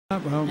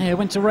Well, yeah,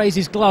 went to raise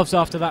his gloves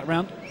after that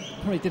round.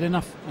 Probably did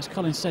enough, as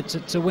Colin said,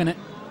 to win it.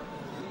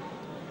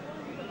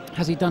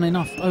 Has he done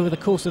enough over the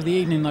course of the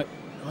evening, though?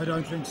 I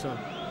don't think so.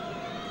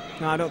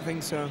 No, I don't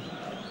think so.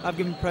 I've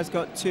given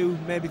Presscott 2,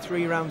 maybe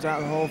 3 rounds out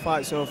of the whole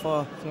fight so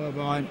far. So have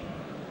I.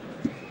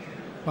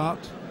 But,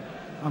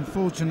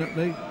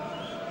 unfortunately,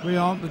 we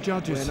aren't the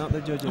judges. We're not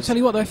the judges. I'll tell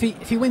you what, though, if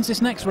he wins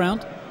this next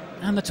round,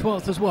 and the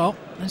 12th as well,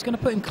 then it's going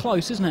to put him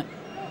close, isn't it?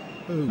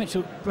 Who?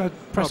 Mitchell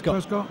Prescott.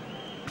 Prescott.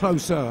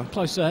 Closer.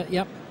 Closer,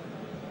 yep.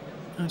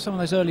 Some of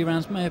those early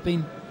rounds may have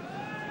been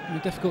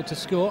difficult to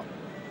score.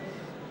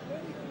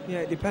 Yeah,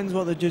 it depends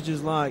what the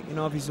judges like. You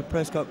know, obviously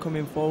Prescott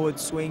coming forward,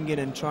 swinging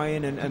and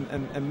trying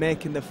and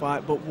making the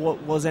fight, but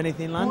what was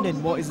anything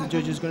landing? What is the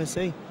judges going to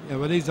see? Yeah,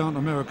 well, these aren't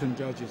American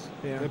judges.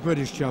 Yeah. They're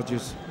British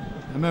judges.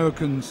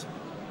 Americans,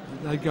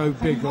 they go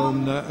big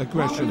on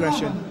aggression.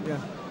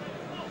 Yeah.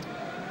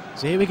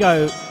 So here we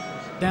go,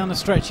 down the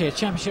stretch here.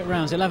 Championship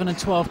rounds, 11 and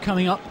 12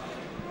 coming up.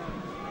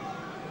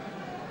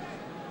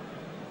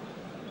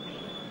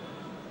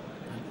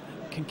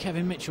 Can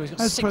Kevin Mitchell, he's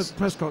got 6.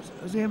 Prescott,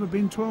 has he ever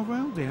been 12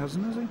 rounds? He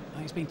hasn't, has he? I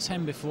think he's been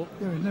 10 before.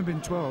 Yeah, he's never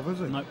been 12, has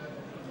he? No.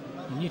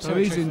 New So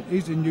territory.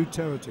 he's in new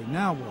territory.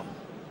 Now what?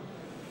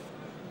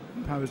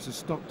 Paris has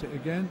stopped it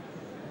again.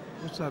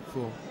 What's that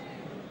for?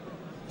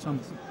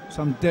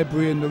 Some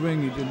debris in the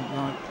ring he didn't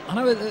like. I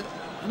know.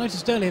 I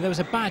noticed earlier there was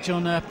a badge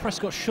on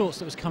Prescott's shorts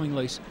that was coming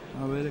loose.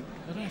 Oh, really?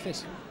 I don't know if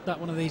it's that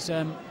one of these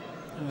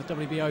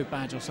WBO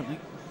badge or something,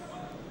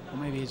 or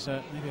maybe it's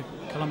maybe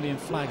a Colombian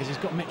flag, as he's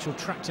got Mitchell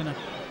trapped in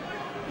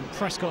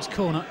Prescott's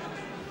corner.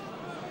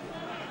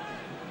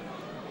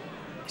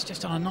 It's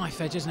just on a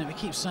knife edge, isn't it? We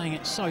keep saying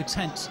it's so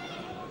tense.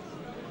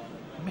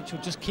 Mitchell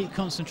just keep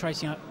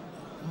concentrating. Oh,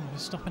 we're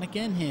stopping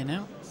again here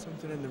now.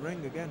 Something in the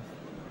ring again.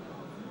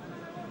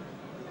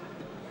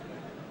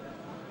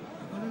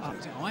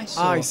 Is it ice?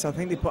 Ice. I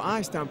think they put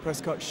ice down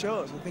Prescott's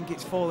shorts. I think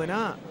it's falling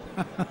out.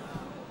 I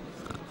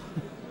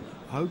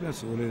hope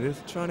that's all it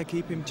is. Trying to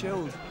keep him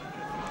chilled.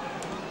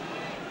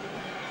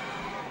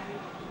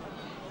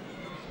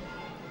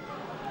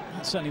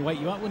 That'd certainly wake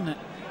you up, wouldn't it?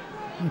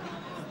 A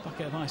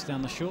bucket of ice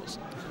down the shorts.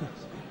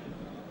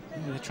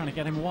 Maybe they're trying to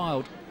get him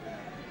wild.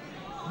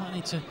 Might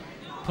need to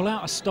pull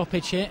out a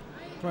stoppage here.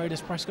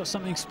 Breidis Prescott,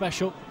 something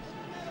special.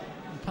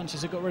 And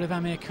punches have got rid of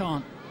Amir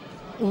Khan.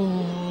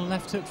 Oh,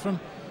 left hook from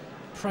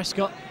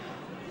Prescott.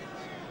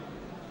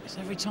 It's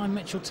every time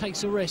Mitchell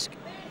takes a risk.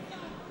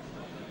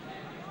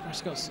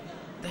 Prescott's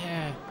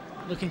there,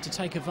 looking to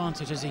take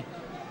advantage as he.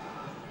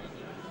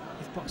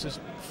 If boxers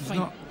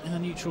faint in the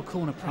neutral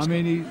corner, Prescott, I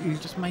mean, he's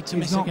just made to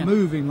miss not again.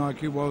 moving like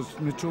he was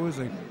Mitchell, is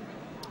he? Well,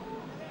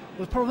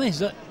 the problem is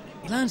that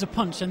he lands a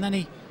punch and then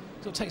he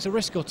sort of takes a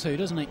risk or two,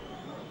 doesn't he?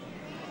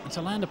 And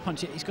to land a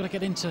punch, he's got to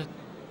get into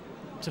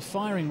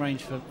firing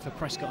range for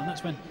Prescott, and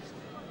that's when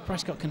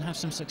Prescott can have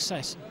some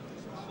success.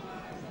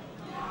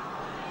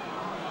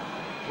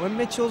 When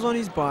Mitchell's on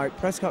his bike,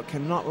 Prescott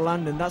cannot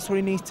land, and that's what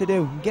he needs to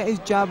do. Get his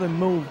jab and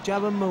move,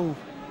 jab and move.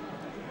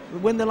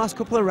 Win the last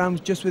couple of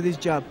rounds just with his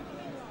jab.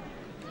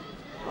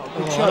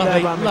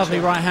 Lovely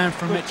right hand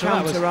from Mitchell.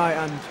 That was right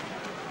hand.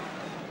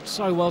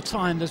 So well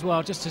timed as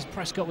well, just as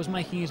Prescott was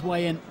making his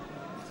way in.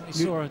 He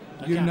saw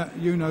a gap.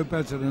 You know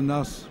better than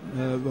us,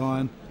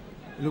 Ryan.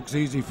 It looks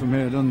easy from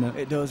here, doesn't it?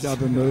 It does.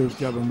 Jab and move,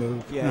 jab and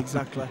move. Yeah,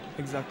 exactly,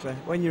 exactly.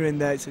 When you're in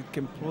there, it's a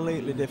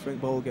completely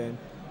different ball game.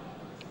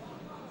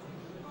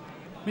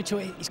 Mitchell,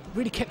 he's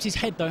really kept his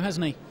head though,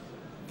 hasn't he?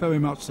 Very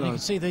much so. And you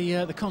can see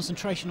the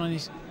concentration on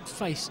his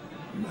face.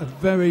 A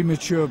very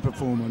mature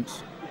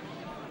performance.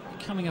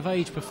 Coming of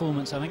age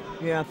performance, I think.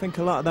 Yeah, I think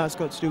a lot of that's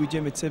got to do with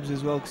Jimmy Tibbs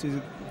as well, because he's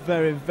a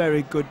very,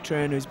 very good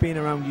trainer. He's been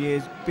around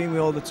years, been with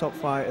all the top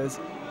fighters.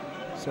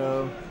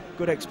 So,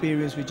 good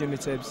experience with Jimmy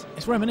Tibbs.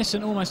 It's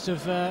reminiscent almost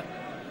of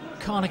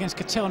Khan against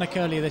Kotelnik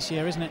earlier this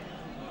year, isn't it?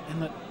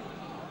 In that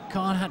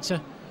Khan had to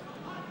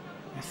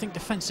think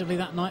defensively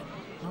that night,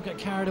 not get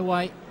carried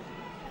away,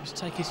 just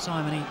take his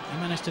time, and he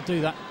managed to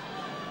do that.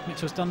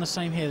 Mitchell's done the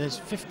same here. There's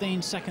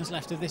 15 seconds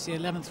left of this, the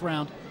 11th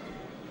round.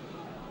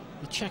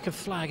 The checkered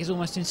flag is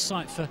almost in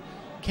sight for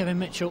Kevin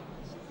Mitchell.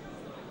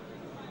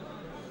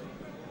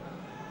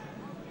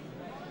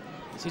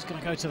 So he's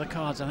going to go to the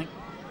cards, I think,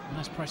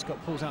 unless Prescott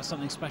pulls out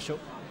something special.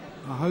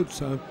 I hope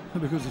so,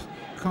 because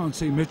I can't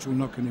see Mitchell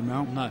knocking him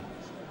out. No.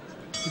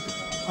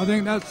 I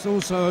think that's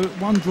also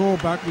one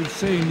drawback we've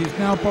seen. He's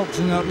now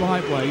boxing at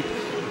lightweight,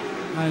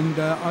 and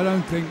I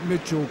don't think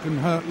Mitchell can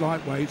hurt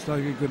lightweights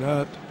like he could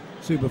hurt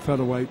super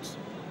featherweights.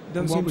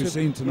 What we've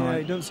seen tonight. Yeah,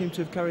 he don't seem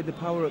to have carried the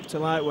power up to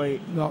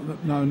lightweight.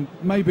 No,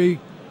 maybe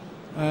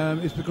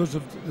it's because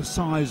of the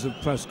size of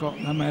Prescott.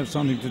 That may have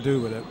something to do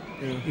with it.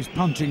 Yeah. He's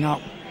punching up.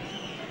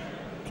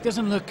 He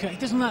doesn't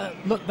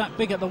look that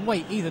big at the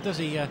weight either, does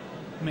he,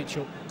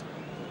 Mitchell?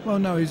 Well,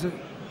 no, he's a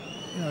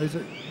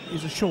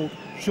short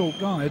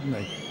guy, isn't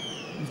he?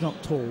 He's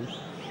not tall.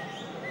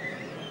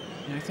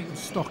 Yeah, I think he's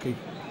stocky.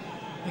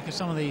 Think of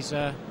some of these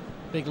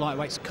big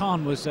lightweights.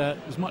 Khan was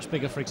much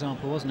bigger, for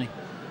example, wasn't he,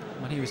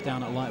 when he was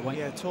down at lightweight?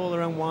 Yeah,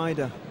 taller and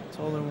wider.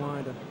 Taller and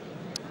wider.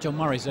 John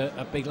Murray's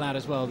a big lad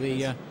as well,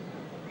 the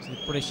The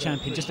British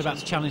champion just about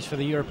to challenge for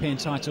the European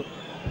title.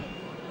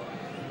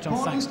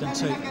 John Thaxton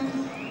too.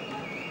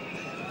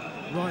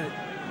 Right,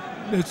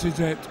 this is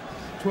it.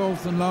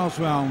 12th and last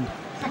round.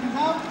 Seconds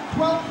out,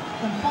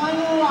 12th and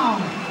final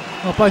round.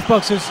 Well, both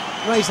boxers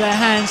raise their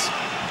hands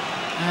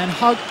and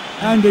hug.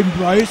 And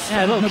embrace.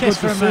 Yeah, a little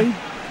Good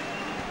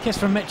kiss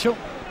from Mitchell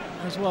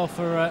as well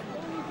for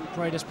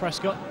Breidis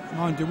Presscott.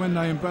 Mind you, when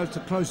they embrace,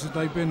 the closest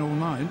they've been all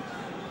night.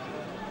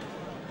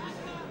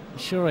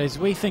 Sure is.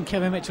 We think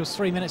Kevin Mitchell's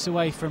 3 minutes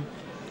away from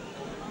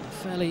a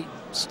fairly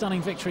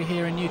stunning victory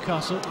here in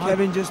Newcastle.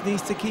 Kevin just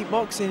needs to keep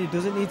boxing. He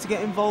doesn't need to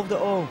get involved at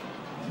all.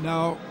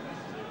 Now,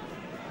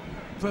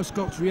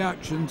 Prescott's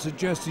reaction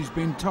suggests he's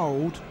been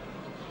told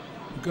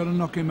you've got to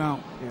knock him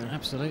out. Yeah.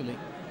 Absolutely.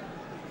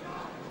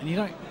 And you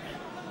don't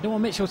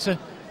want Mitchell to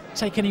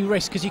take any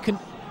risk, because you can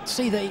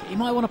see that he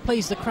might want to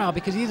please the crowd,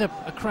 because he's a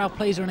crowd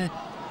pleaser and a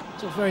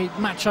sort of very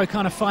macho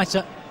kind of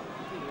fighter.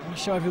 I want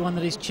to show everyone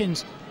that his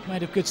chin's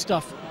made of good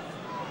stuff.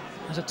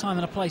 There's a time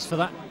and a place for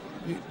that.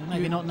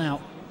 Maybe not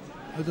now.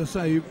 As I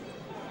say,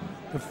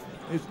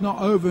 it's not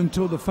over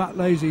until the fat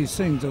lazy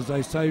sings, as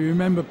they say.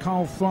 Remember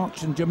Carl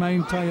Froch and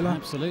Jermaine Taylor?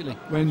 Absolutely.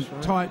 When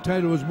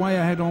Taylor was way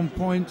ahead on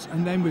points,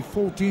 and then with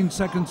 14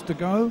 seconds to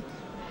go,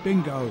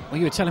 bingo. Well,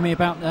 you were telling me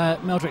about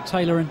Meldrick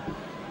Taylor and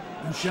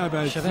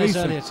Chavez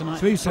earlier tonight.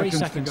 3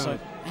 seconds to go. So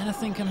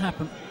anything can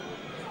happen.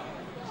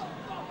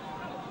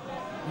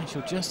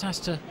 Mitchell just has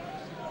to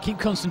keep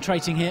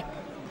concentrating here.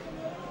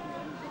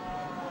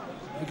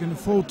 He can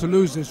afford to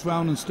lose this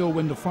round and still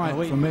win the fight,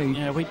 for me.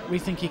 Yeah, we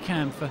think he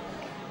can, for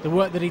the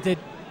work that he did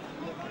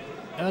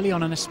early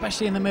on, and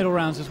especially in the middle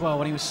rounds as well,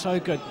 when he was so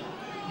good.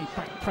 He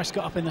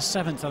Prescott up in the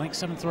 7th, I think,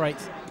 7th or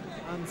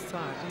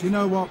 8th. Do you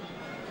know what?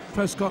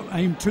 Prescott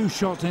aimed 2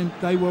 shots in.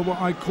 They were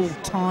what I call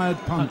tired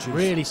punches.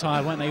 Really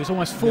tired, weren't they? He was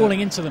almost falling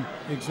into them.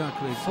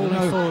 Exactly.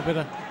 Falling forward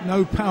with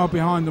no power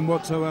behind them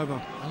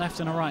whatsoever. A left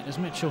and a right as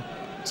Mitchell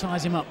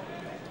ties him up.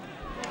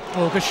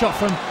 Oh, good shot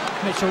from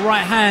Mitchell,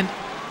 right hand.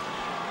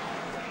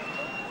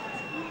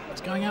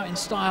 It's going out in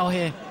style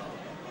here.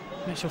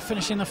 Mitchell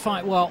finishing the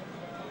fight well.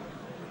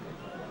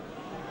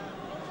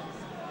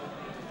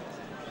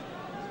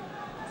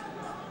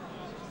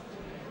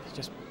 He's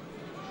just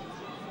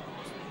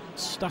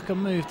stuck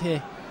and moved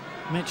here,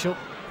 Mitchell.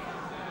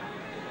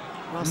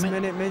 Last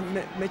minute,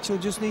 Mitchell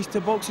just needs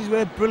to box his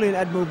way. Brilliant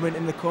head movement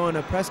in the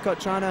corner. Prescott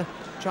trying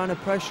to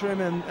pressure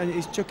him, and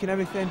he's chucking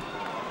everything.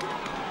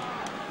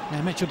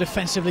 Yeah, Mitchell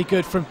defensively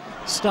good from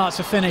start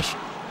to finish.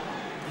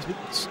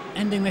 He's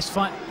ending this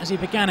fight as he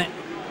began it.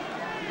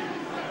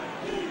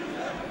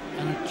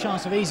 And a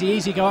chance of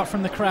easy go up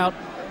from the crowd.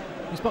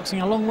 He's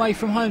boxing a long way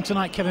from home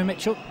tonight, Kevin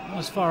Mitchell,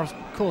 as far of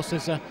course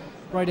as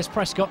Breidis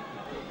Presscott.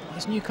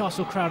 This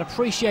Newcastle crowd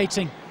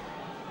appreciating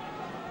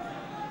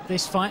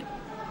this fight.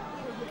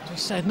 As we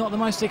said, not the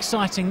most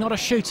exciting, not a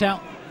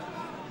shootout.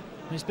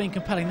 But it's been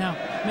compelling. Now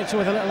Mitchell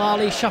with a little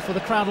Ali shuffle, the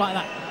crowd like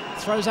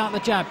that. Throws out the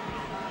jab.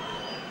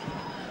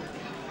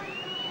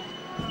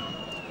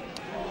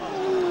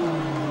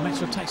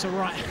 Mitchell takes a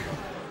right.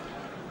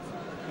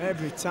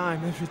 Every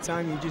time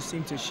you just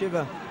seem to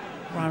shiver.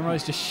 Ryan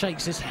Rose just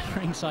shakes his head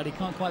ringside. He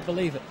can't quite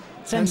believe it.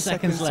 10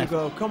 seconds left to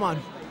go. Come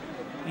on.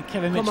 And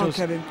Kevin Come Mitchell's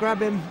on, Kevin.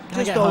 Grab him.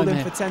 Just hold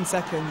him for 10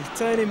 seconds.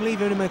 Turn him, leave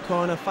him in the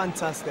corner.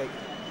 Fantastic.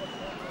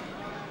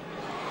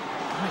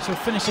 Mitchell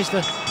finishes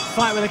the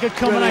fight with a good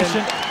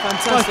combination.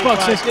 Fantastic. Both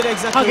boxers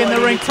hugging the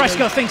ring.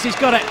 Prescott thinks he's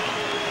got it.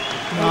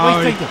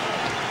 No,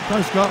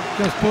 Prescott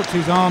just puts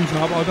his arms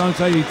up. I don't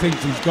say he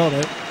thinks he's got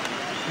it.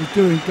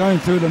 He's going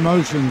through the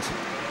motions.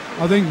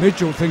 I think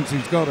Mitchell thinks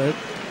he's got it.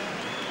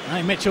 I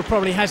think Mitchell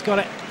probably has got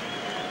it.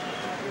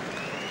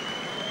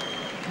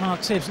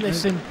 Mark Tibbs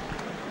lifts him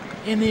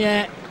in the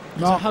air.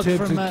 Mark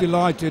Tibbs is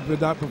delighted with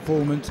that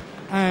performance,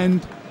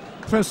 and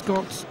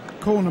Prescott's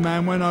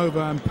cornerman went over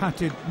and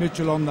patted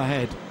Mitchell on the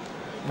head.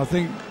 I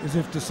think as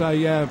if to say,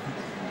 yeah,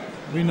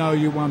 we know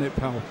you won it,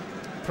 pal.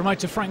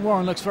 Promoter Frank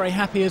Warren looks very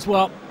happy as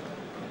well.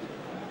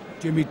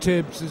 Jimmy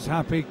Tibbs is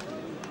happy.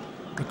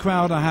 The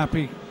crowd are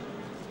happy.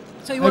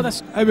 Tell you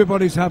what,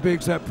 everybody's happy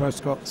except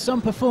Prescott.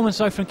 Some performance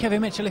though from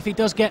Kevin Mitchell if he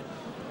does get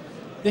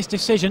this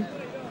decision.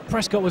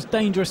 Prescott was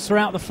dangerous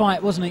throughout the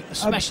fight, wasn't he?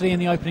 Especially in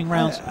the opening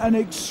rounds. An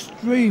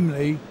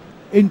extremely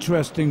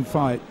interesting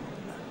fight.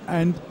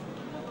 And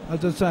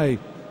as I say,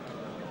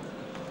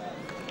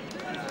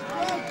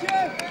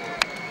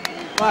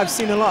 well, I've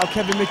seen a lot of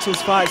Kevin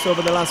Mitchell's fights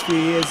over the last few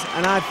years,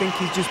 and I think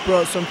he's just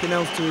brought something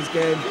else to his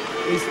game.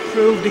 He's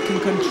proved he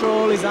can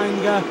control his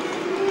anger,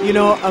 you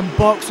know, and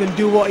box and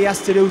do what he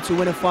has to do to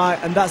win a fight,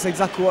 and that's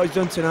exactly what he's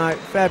done tonight.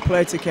 Fair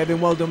play to Kevin,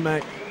 well done,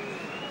 mate.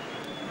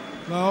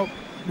 Well,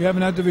 we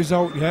haven't had the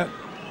result yet.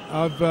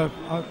 I've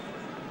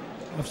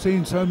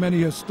seen so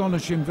many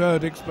astonishing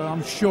verdicts, but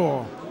I'm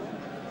sure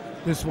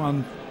this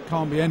one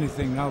can't be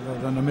anything other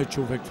than a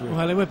Mitchell victory.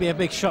 Well, it would be a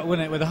big shock,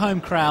 wouldn't it, with a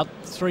home crowd,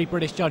 3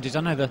 British judges. I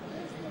know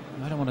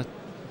I don't want to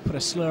put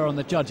a slur on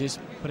the judges,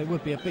 but it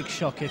would be a big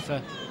shock if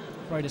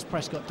Breidis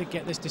Presscott did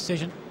get this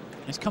decision.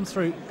 It's come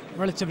through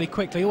relatively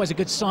quickly, always a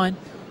good sign.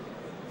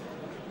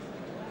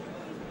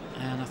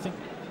 And I think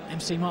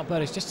MC Mark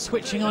Breidis just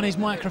switching on his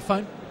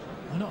microphone.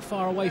 We're not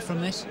far away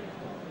from this.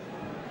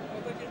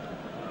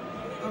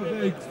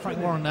 Frank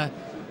Warren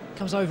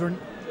comes over and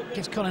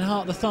gives Colin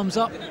Hart the thumbs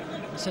up.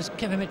 Says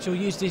Kevin Mitchell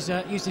used his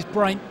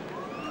brain.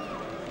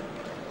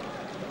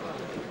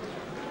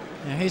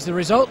 Now here's the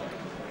result.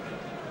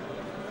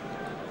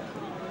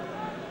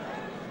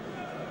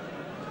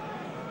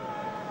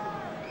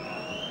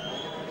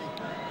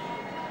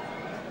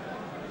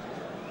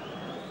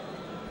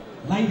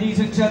 Ladies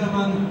and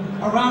gentlemen,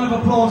 a round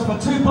of applause for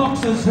two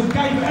boxers who gave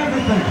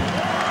everything.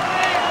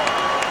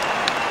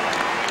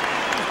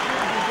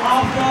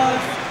 After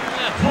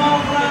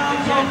 12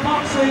 rounds of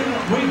boxing,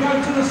 we go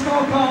to the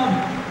scorecard.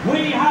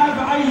 We have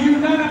a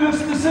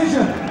unanimous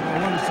decision.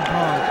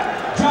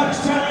 Judge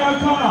Terry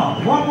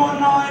O'Connor,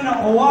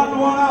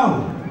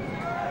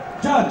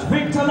 119-110. Judge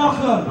Victor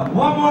Loughlin,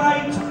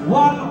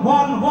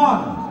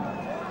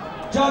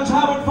 118-111. Judge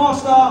Howard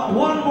Foster,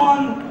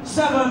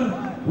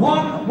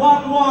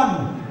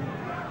 117-111.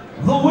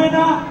 The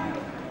winner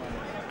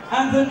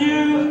and the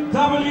new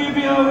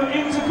WBO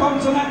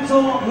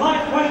Intercontinental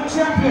Lightweight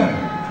Champion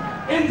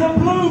in the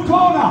blue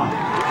corner,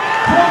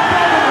 from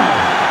Birmingham,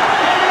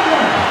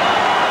 England,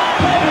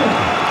 Kevin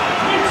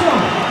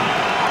Mitchell.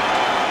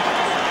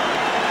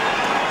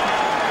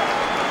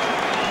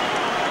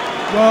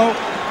 Well,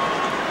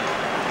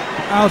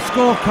 our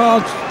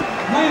scorecards,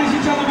 ladies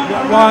and gentlemen,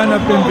 Ryan,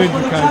 have been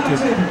vindicated.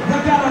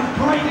 The gallant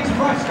Breidis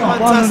Presscott.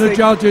 One of the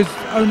judges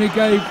only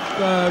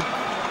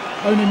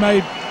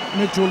made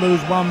Mitchell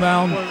lose 1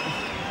 round.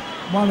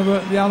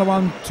 The other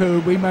one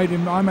 2.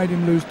 I made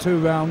him lose 2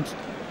 rounds.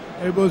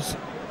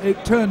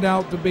 It turned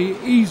out to be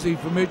easy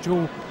for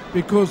Mitchell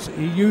because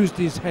he used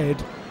his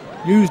head,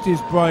 used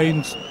his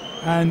brains,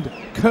 and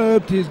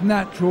curbed his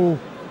natural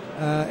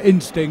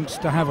instincts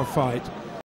to have a fight.